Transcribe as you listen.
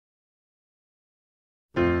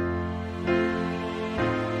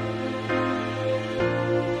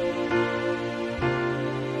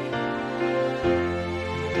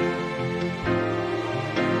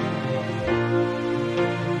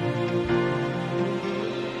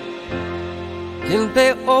Didn't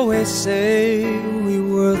they always say we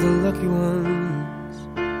were the lucky ones?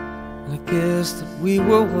 And I guess that we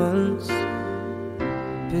were once,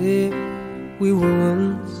 babe, we were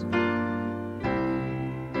once.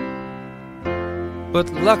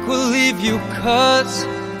 But luck will leave you 'cause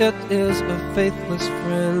it is a faithless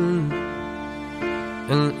friend.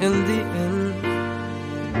 And in the end,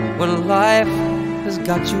 when life has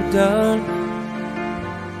got you down,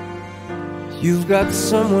 you've got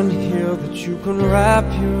someone here that you can wrap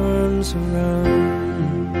your arms around.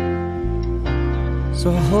 So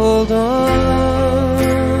hold on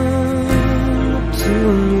to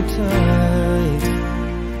me tight.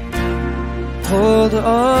 Hold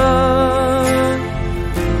on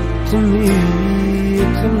to me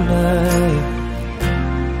tonight.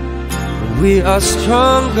 We are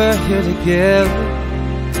stronger here together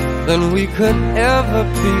than we could ever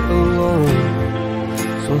be alone.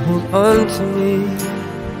 So hold on to me,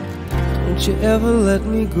 don't you ever let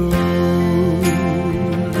me go.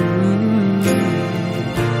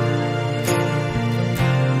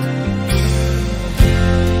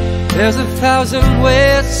 There's 1,000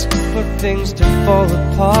 ways for things to fall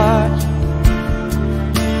apart,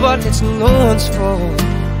 but it's no one's fault.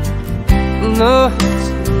 No, it's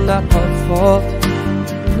not our fault.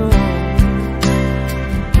 No.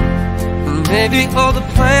 Maybe all the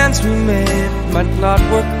plans we made might not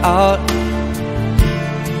work out,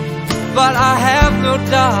 but I have no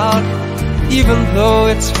doubt, even though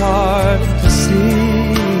it's hard to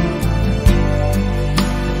see,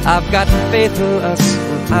 I've got faith in us,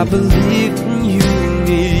 and I believe in you and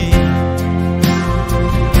me.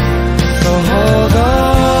 So hold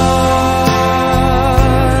on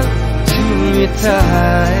to me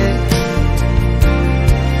tight.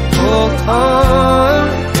 Hold on,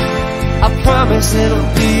 I promise it'll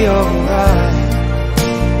be alright.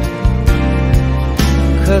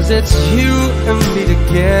 'Cause it's you and me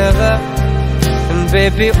together, and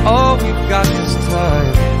baby, all we've got is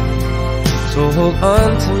time. So hold on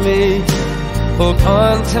to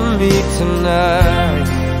me tonight.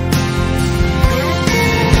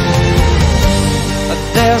 But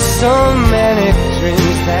there's so many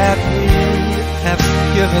dreams that we have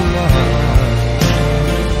given up.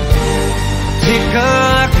 Take a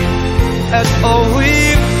look, that's all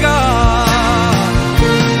we've got.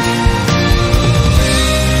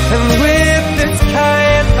 And with this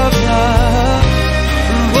kind of love,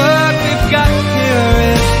 what we've got here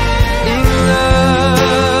is enough.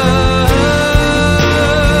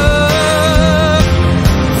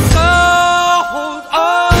 So hold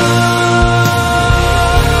on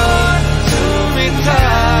to me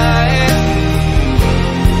tight.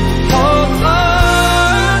 Hold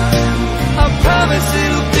on, I promise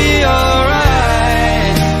it'll be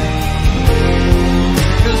alright.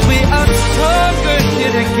 'Cause we are stronger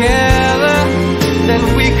here together than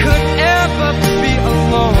we could ever be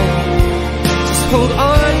alone. Just hold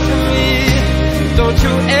on to me, don't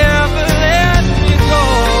you ever let me go.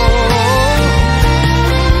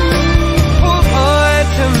 Hold on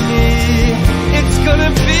to me, it's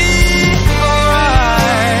gonna be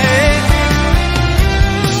alright.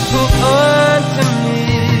 Hold on to me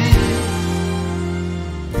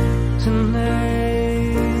tonight.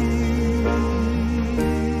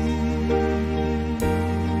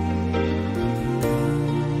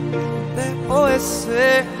 They always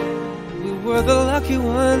say we were the lucky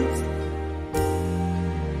ones.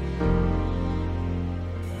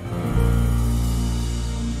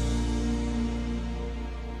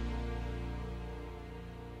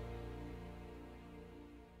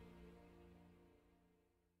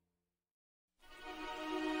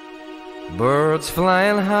 Birds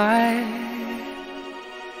flying high,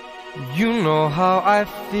 you know how I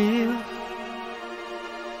feel.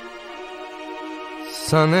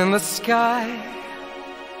 Sun in the sky,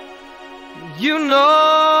 you know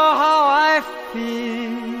how I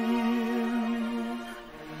feel.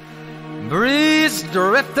 Breeze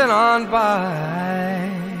drifting on by,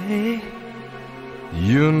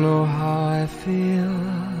 you know how I feel.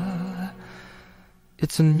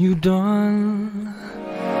 It's a new dawn,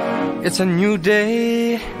 it's a new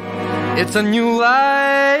day, it's a new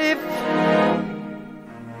life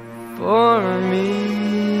for me.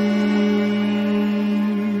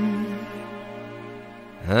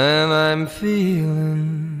 And I'm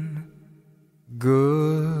feeling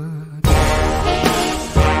good.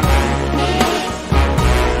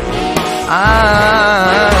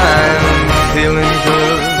 I'm feeling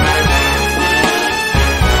good.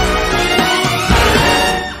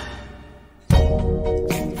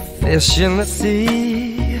 Fish in the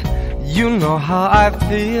sea, you know how I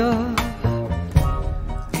feel.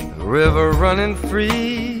 River running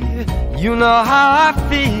free, You know how I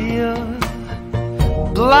feel.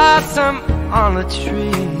 Blossom on a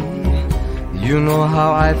tree. You know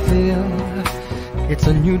how I feel. It's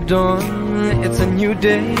a new dawn, it's a new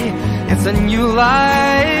day, it's a new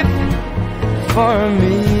life for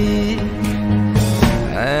me.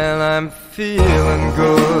 And I'm feeling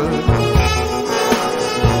good.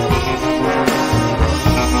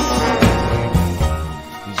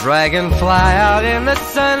 Dragonfly out in the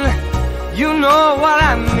sun. You know what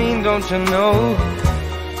I mean, don't you know?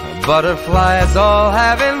 Butterflies all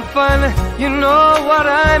having fun. You know what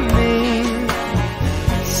I mean.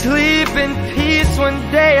 Sleep in peace when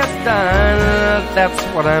day is done. That's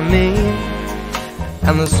what I mean.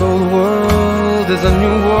 And this old world is a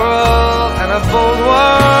new world and a bold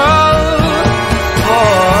world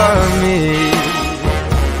for me.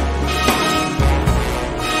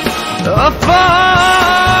 For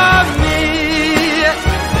me.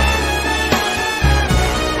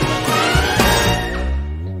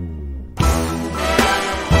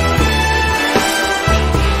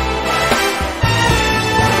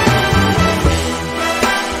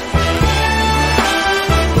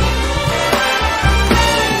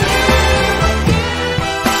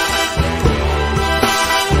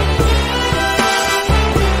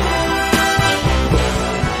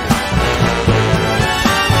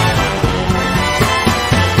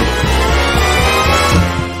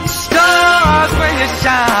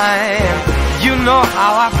 You know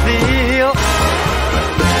how I feel.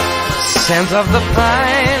 Scent of the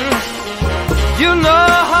pine. You know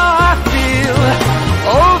how I feel.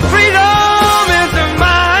 Oh, freedom is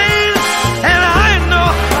mine, and I know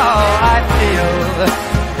how I feel.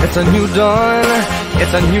 It's a new dawn,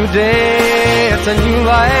 it's a new day, it's a new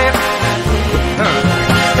life.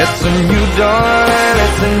 It's a new dawn,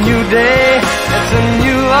 it's a new day, it's a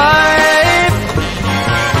new life.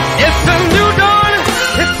 It's a new dawn,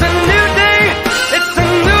 it's a new day, it's a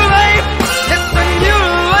new life, it's a new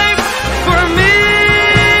life for me.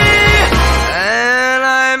 And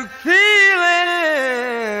I'm feeling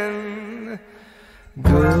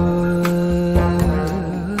good.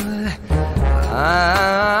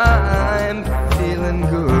 I'm feeling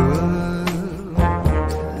good.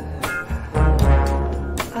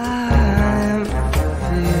 I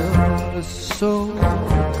feel so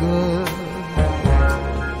good.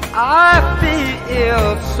 I feel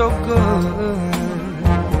so good.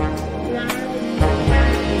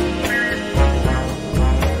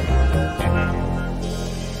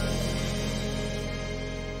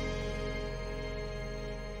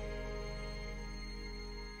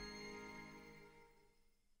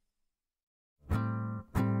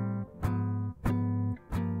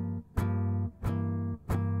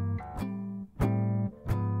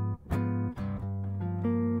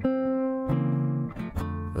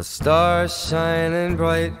 The stars shining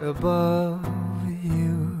bright above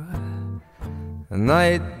you. The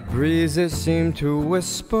night breezes seem to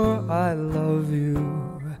whisper, I love you.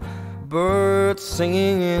 Birds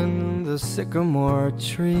singing in the sycamore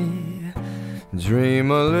tree. Dream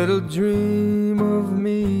a little dream of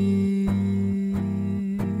me.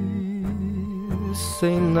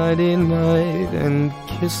 Say nighty-night and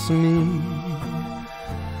kiss me.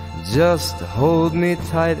 Just hold me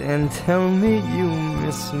tight and tell me you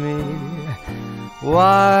miss me.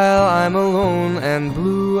 While I'm alone and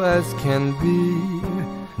blue as can be,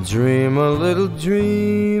 dream a little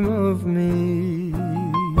dream of me.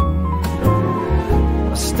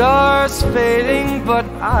 A star's fading but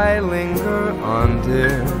I linger on,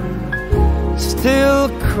 dear, still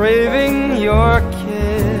craving your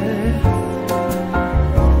kiss.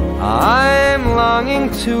 I'm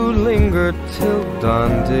longing to linger till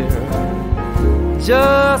dawn, dear,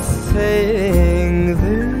 just saying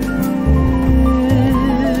this.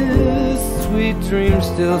 Sweet dreams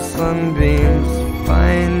till sunbeams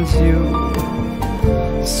find you.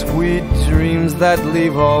 Sweet dreams that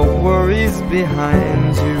leave all worries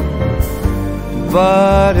behind you.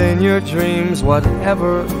 But in your dreams,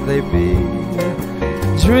 whatever they be,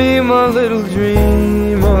 dream a little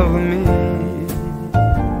dream of me.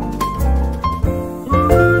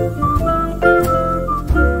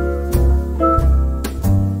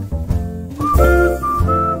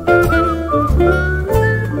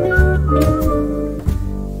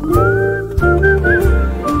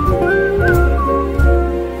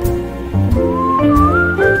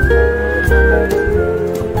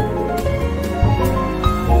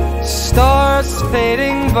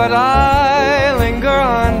 But I linger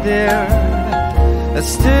on, dear,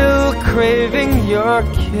 still craving your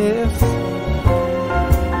kiss.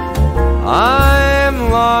 I'm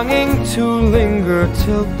longing to linger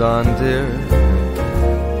till dawn, dear,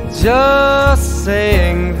 just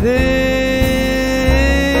saying this.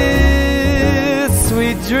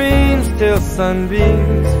 Sweet dreams till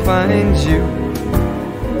sunbeams find you.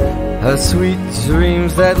 Sweet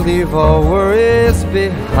dreams that leave all worries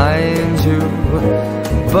behind you.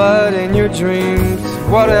 But in your dreams,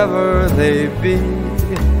 whatever they be,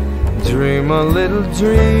 dream a little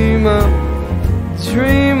dream of,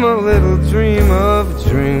 dream a little dream of,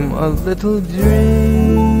 dream a little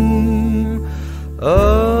dream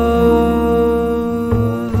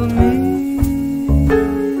of me.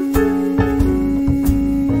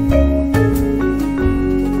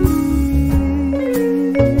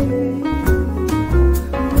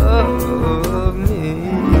 Of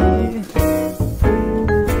me.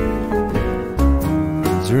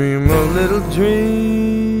 Dream a little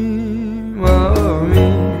dream of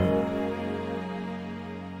me.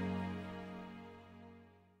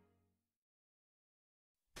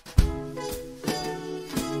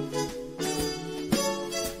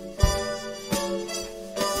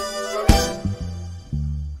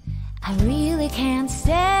 I really can't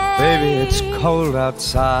stay. Baby, it's cold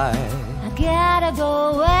outside. I gotta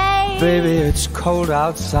go away. Baby, it's cold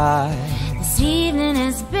outside. This evening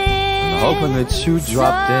has been Hoping that you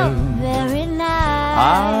dropped so in. very nice.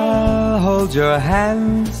 I'll hold your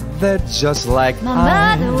hands, they're just like My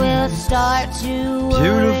ice. mother will start to worry.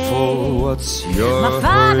 Beautiful, what's your My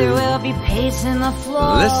father hurry? will be pacing the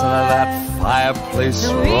floor. Listen to that fireplace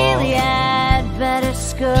So roar. really I'd better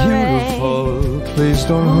scurry. Beautiful, please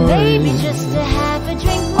don't Oh, hurry. maybe just to have a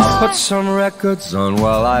drink more. I'll put some records on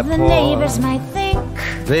while I The pour. neighbors might think,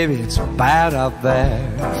 Baby, it's bad out there.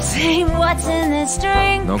 say what's in this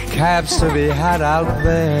drink. No cabs to be had out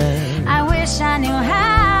there. I wish I knew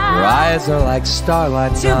how Your eyes are like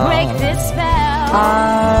starlight to now. break this spell.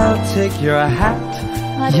 I'll take your hat. Oh,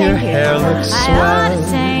 Your thank you. hair looks I ought swell. to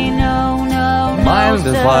say no, no, Mind no,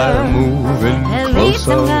 if sir. I move in At least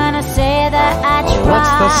I'm closer? gonna say that I tried.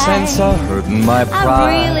 What's the sense of hurting my I pride?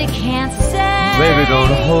 really can't say. Baby,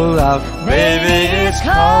 don't hold out. Baby, it's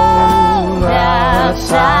cold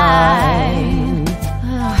outside.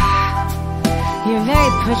 You're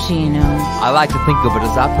very pushy, you know. I like to think of it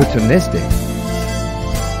as opportunistic.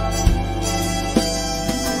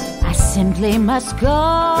 I simply must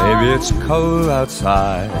go. Baby, it's cold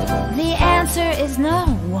outside. The answer is no.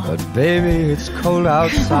 But baby, it's cold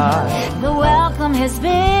outside. The welcome has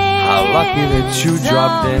been How lucky that you so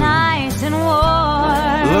dropped in. nice and warm.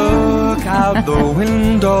 Look out the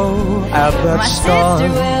window at that My storm.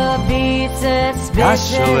 sister will be suspicious.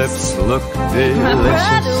 Gosh, your lips look My brother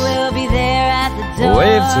delicious. will be there at the door.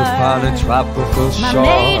 Waves upon a tropical My shore.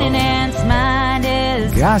 maiden aunt's mind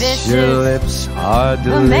is Gosh, vicious. your lips are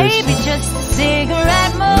But maybe delicious. just a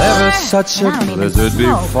cigarette more. Never such And a I don't even blizzard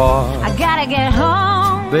smoke. before. I gotta get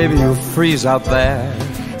home. Baby, you'll freeze out there.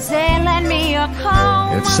 Say, lend me your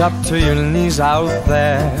comb. It's up to your knees out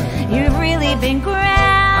there. You've really been grand.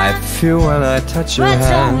 I feel when I touch your But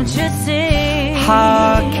hand. don't you see?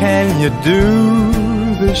 How can you do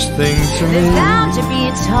this thing to me? There's bound to be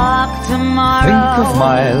talk tomorrow. Think of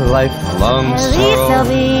my lifelong At least there'll sorrow.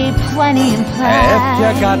 be plenty in play. If you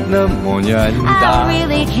got pneumonia and I die,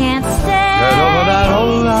 really can't stay. get over that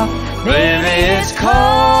old love. Baby, it's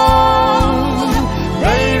cold.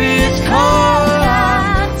 Baby, it's cold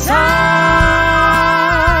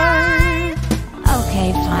outside.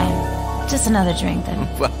 Okay, fine. Just another drink then.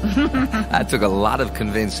 Well, that took a lot of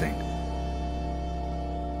convincing.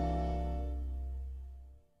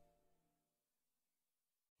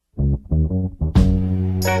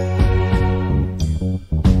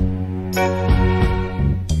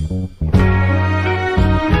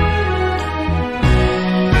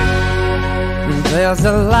 There's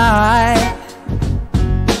a light,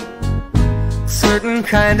 certain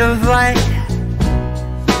kind of light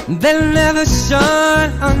that never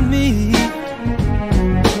shone on me.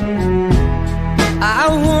 I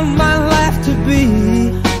want my life to be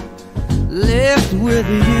lived with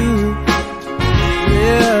you,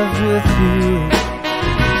 lived with you.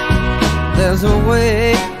 There's a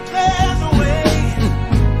way,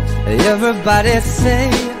 everybody say,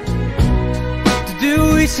 to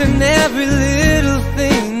do each and every little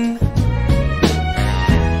thing.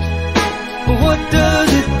 But what does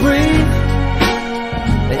it bring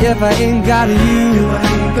if I ain't got you?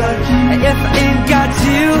 If I ain't got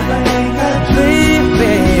you,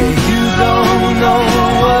 baby, you don't know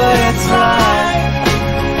what it's like.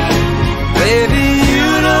 Baby, you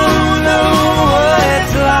don't know what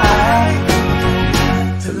it's like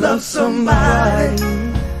to love somebody,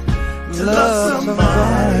 to love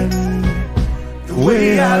somebody the way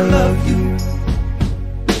I love you.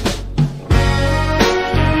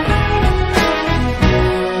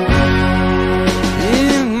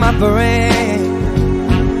 my brain.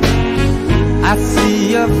 I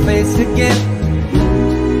see your face again,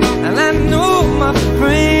 and I know my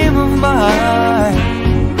frame of mind.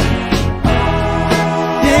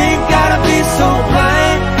 You ain't gotta be so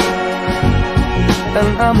blind, and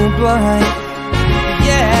I'm blind.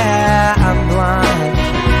 Yeah, I'm blind.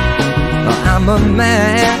 I'm a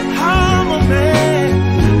man. I'm a man.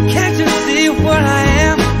 Can't you see what I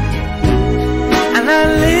am? And I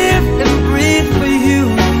live and breathe for you.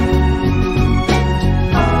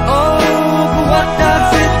 Oh, but what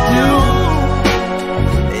does it do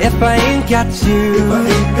if I ain't got you? If I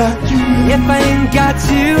ain't got you. If I ain't got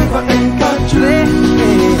you. If I ain't got you.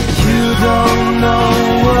 You don't know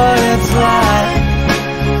what it's like.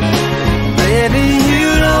 Baby, you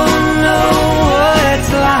don't know what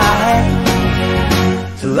it's like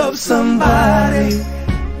to love somebody,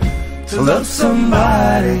 to love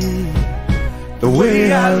somebody the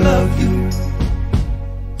way I love you.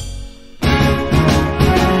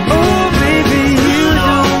 Oh, baby, you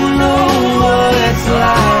don't know what it's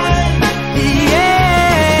like.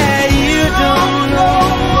 Yeah, you don't know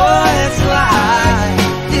what it's like.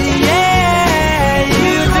 Yeah,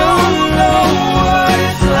 you don't know what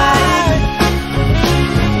it's like.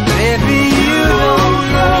 Baby, you don't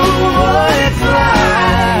know what it's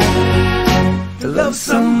like to love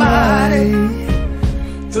somebody,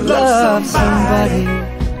 to love somebody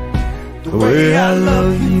the way I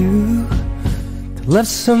love you. To love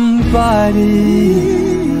somebody,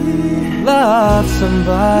 love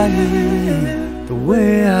somebody the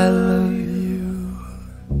way I love you.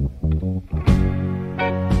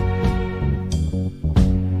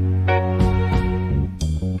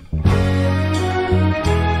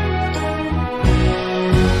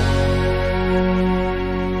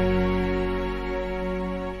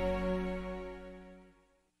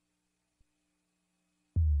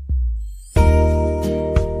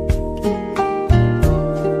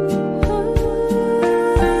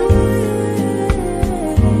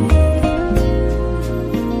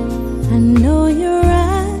 I know your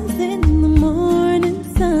eyes in the morning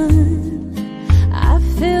sun. I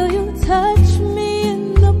feel you touch me in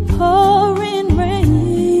the pouring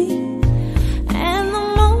rain. And the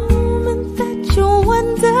moment that you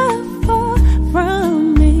wander far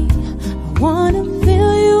from me, I wanna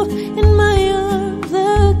feel you in my arms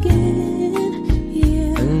again.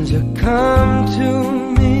 Yeah. And you come to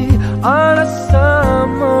me on a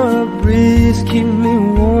summer breeze, keep me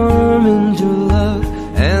warm in your love,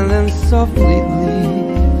 and then softly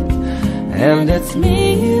leave. And it's me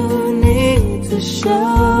you need to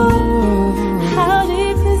show. How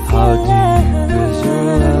deep is How your deep is your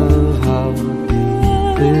love? How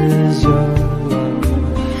deep is your love?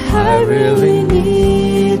 I really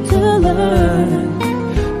need to learn,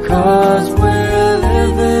 'cause we're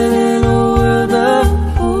living in a world of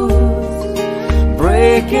fools,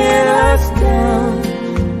 breaking us down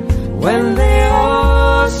when they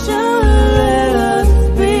all should let us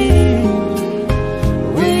be.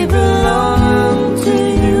 We belong to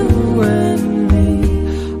you and me.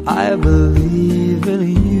 I believe in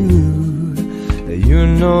you, that you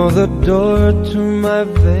know the door to my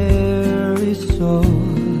very soul.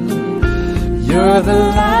 You're the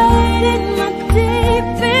light in my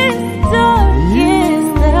deepest,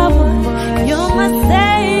 darkest hour. You're my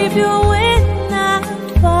savior when I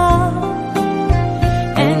fall.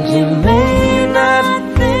 and you may not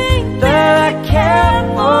think that I care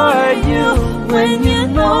for you, when you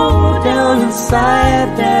know down inside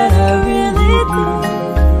that I really do.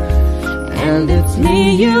 And it's me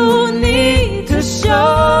you need to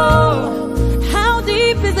show. How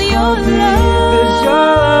deep is your How deep is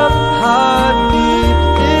your love? How deep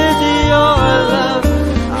is your love?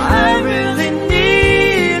 I really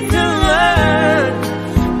need to learn,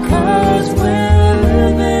 'cause we're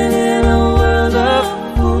living in a world of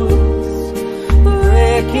fools,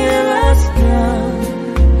 breaking us down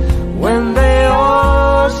when they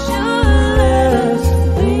all should let us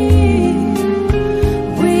be.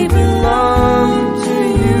 We belong to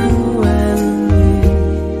you and me.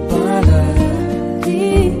 Ba-da-dee-da,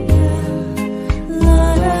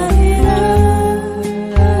 la-da-dee-da,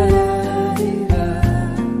 la-da-dee-da.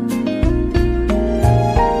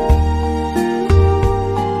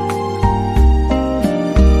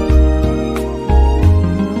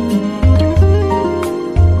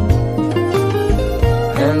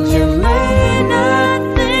 And you may not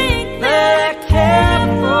think that I care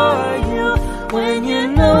for you, when you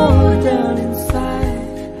know down inside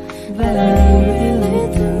that I really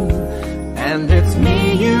do. And it's me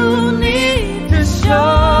you need to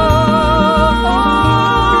show.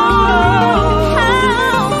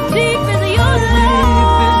 How deep is your How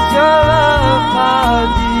deep is your love? How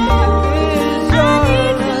deep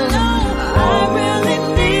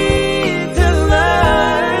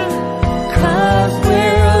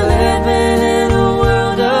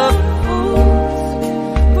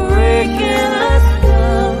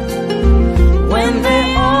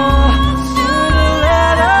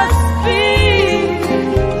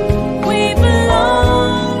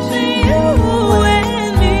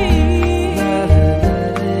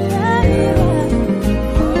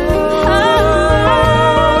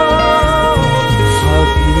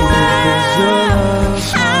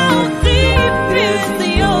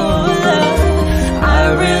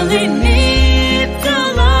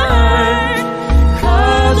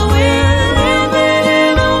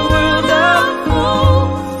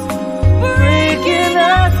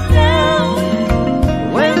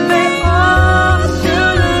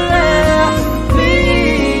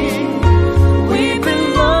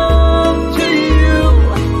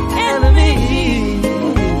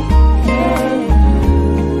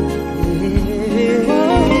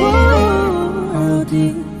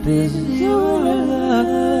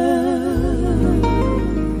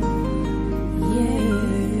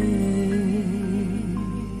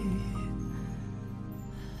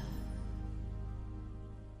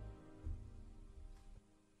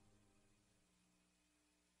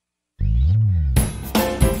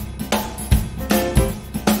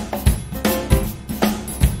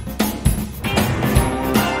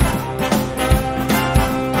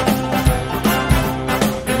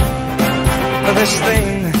this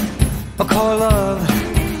thing called love,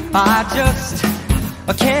 I just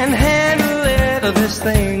can't handle it. This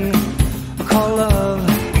thing called love,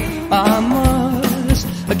 I must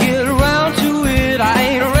get around to it. I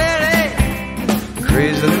ain't ready.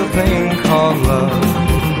 Crazy little thing called love.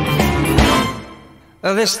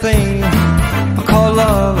 This thing called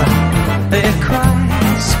love, it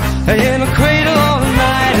cries in a cradle all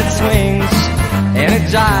night. It swings and it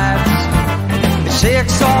jives, it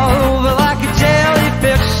shakes all over like a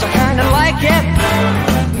jellyfish. I kinda like it.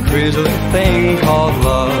 Crazy little thing called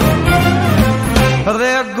love.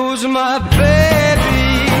 There goes my baby.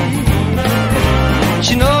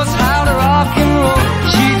 She knows how to rock and roll.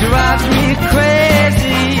 She drives me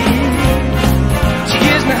crazy. She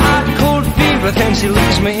gives me hot and cold fever, then she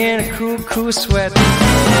leaves me in a cool, cool sweat.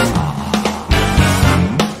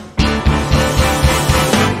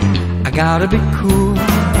 I gotta be cool,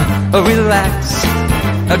 relax,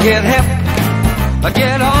 get hip,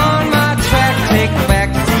 get on my track, take the back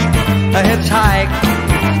seat, hitchhike,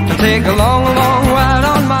 take a long, long ride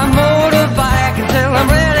on my motorbike until I'm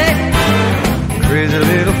ready. Crazy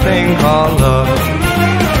little thing called love.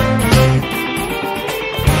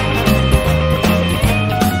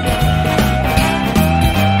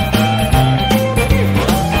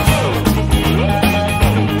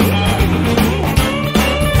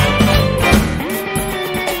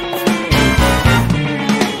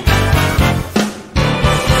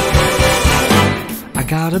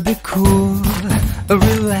 Gotta be cool,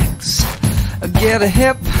 relax, get a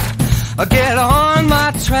hip, get on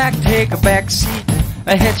my track, take a back seat,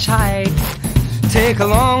 a hitchhike, take a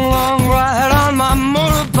long, long ride on my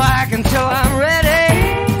motorbike until I'm ready.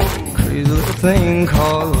 Crazy little thing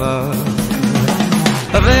called love.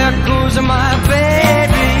 There goes my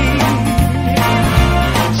baby.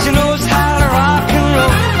 She knows how to rock and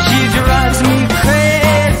roll. She drives me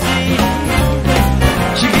crazy.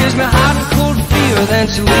 She gives me hot and cold fever, then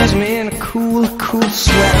she leaves me in a cool, cool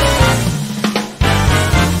sweat.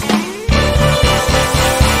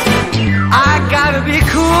 I gotta be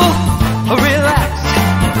cool, relax,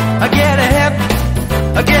 get a hip,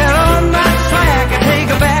 get on my track, take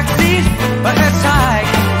a back seat, a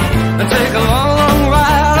hitchhike, take a long, long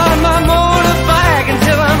ride on my motorbike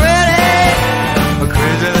until I'm ready. A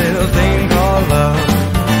crazy little thing called love.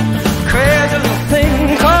 Crazy little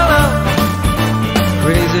thing called love.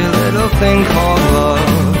 Crazy little thing called love.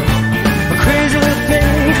 A crazy little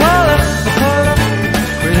thing called love.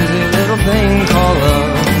 Crazy little thing called love.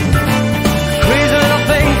 Crazy little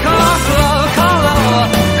thing called love, called love.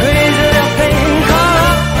 Crazy little thing called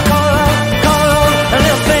love, called love, called love. A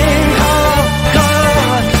little thing called love, called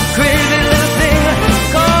love. Crazy little thing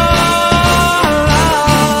called love.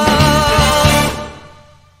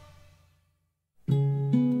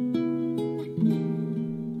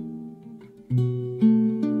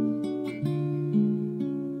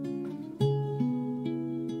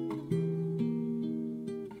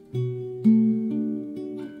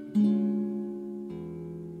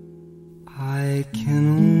 I can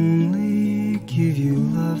only give you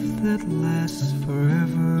love that lasts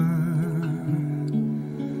forever,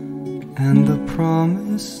 and the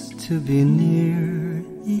promise to be near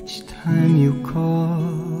each time you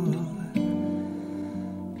call,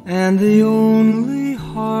 and the only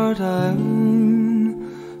heart I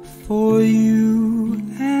own for you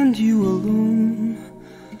and you alone.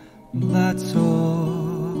 That's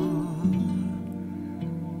all.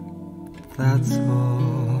 That's all.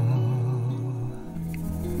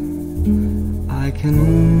 I can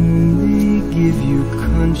only give you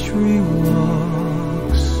country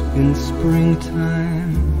walks in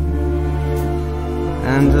springtime,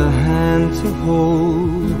 and a hand to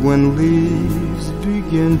hold when leaves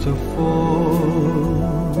begin to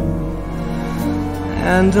fall,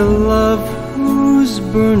 and a love whose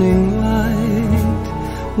burning light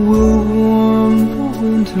will warm the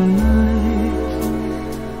winter night.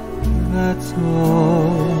 That's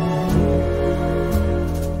all.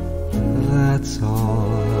 That's all.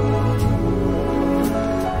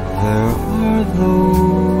 There are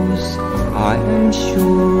those, I am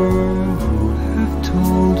sure, who have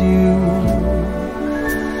told you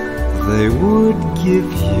they would give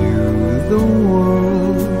you the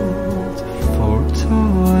world for a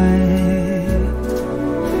toy.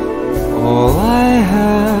 All I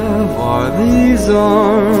have are these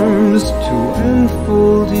arms to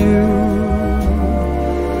enfold you,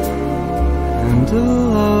 and a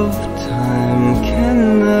lifetime can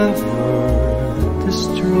never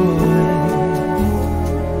destroy.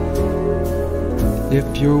 If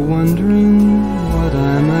you're wondering what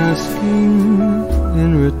I'm asking in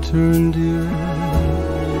return, dear,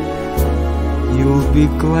 You'll be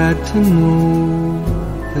glad to know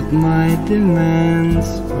that my demands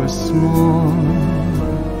are small.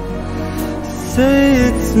 Say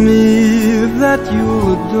it's me that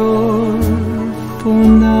you'll adore for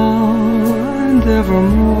now and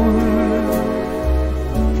evermore.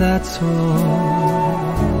 That's all.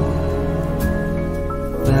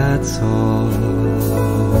 That's all.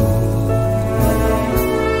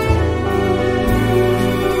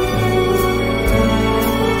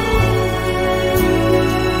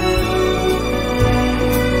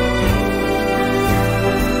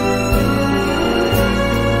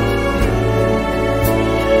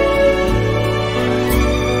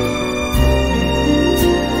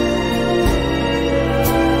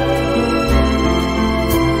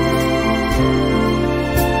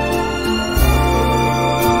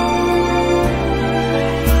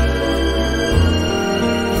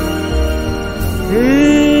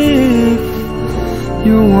 If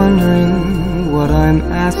you're wondering what I'm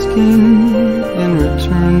asking in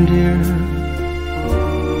return, dear,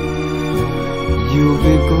 you'll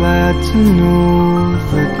be glad to know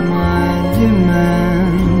that my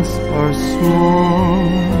demands are small.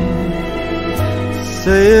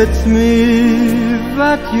 Say it's me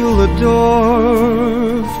that you'll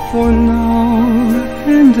adore for now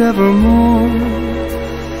and evermore.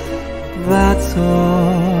 That's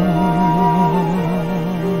all.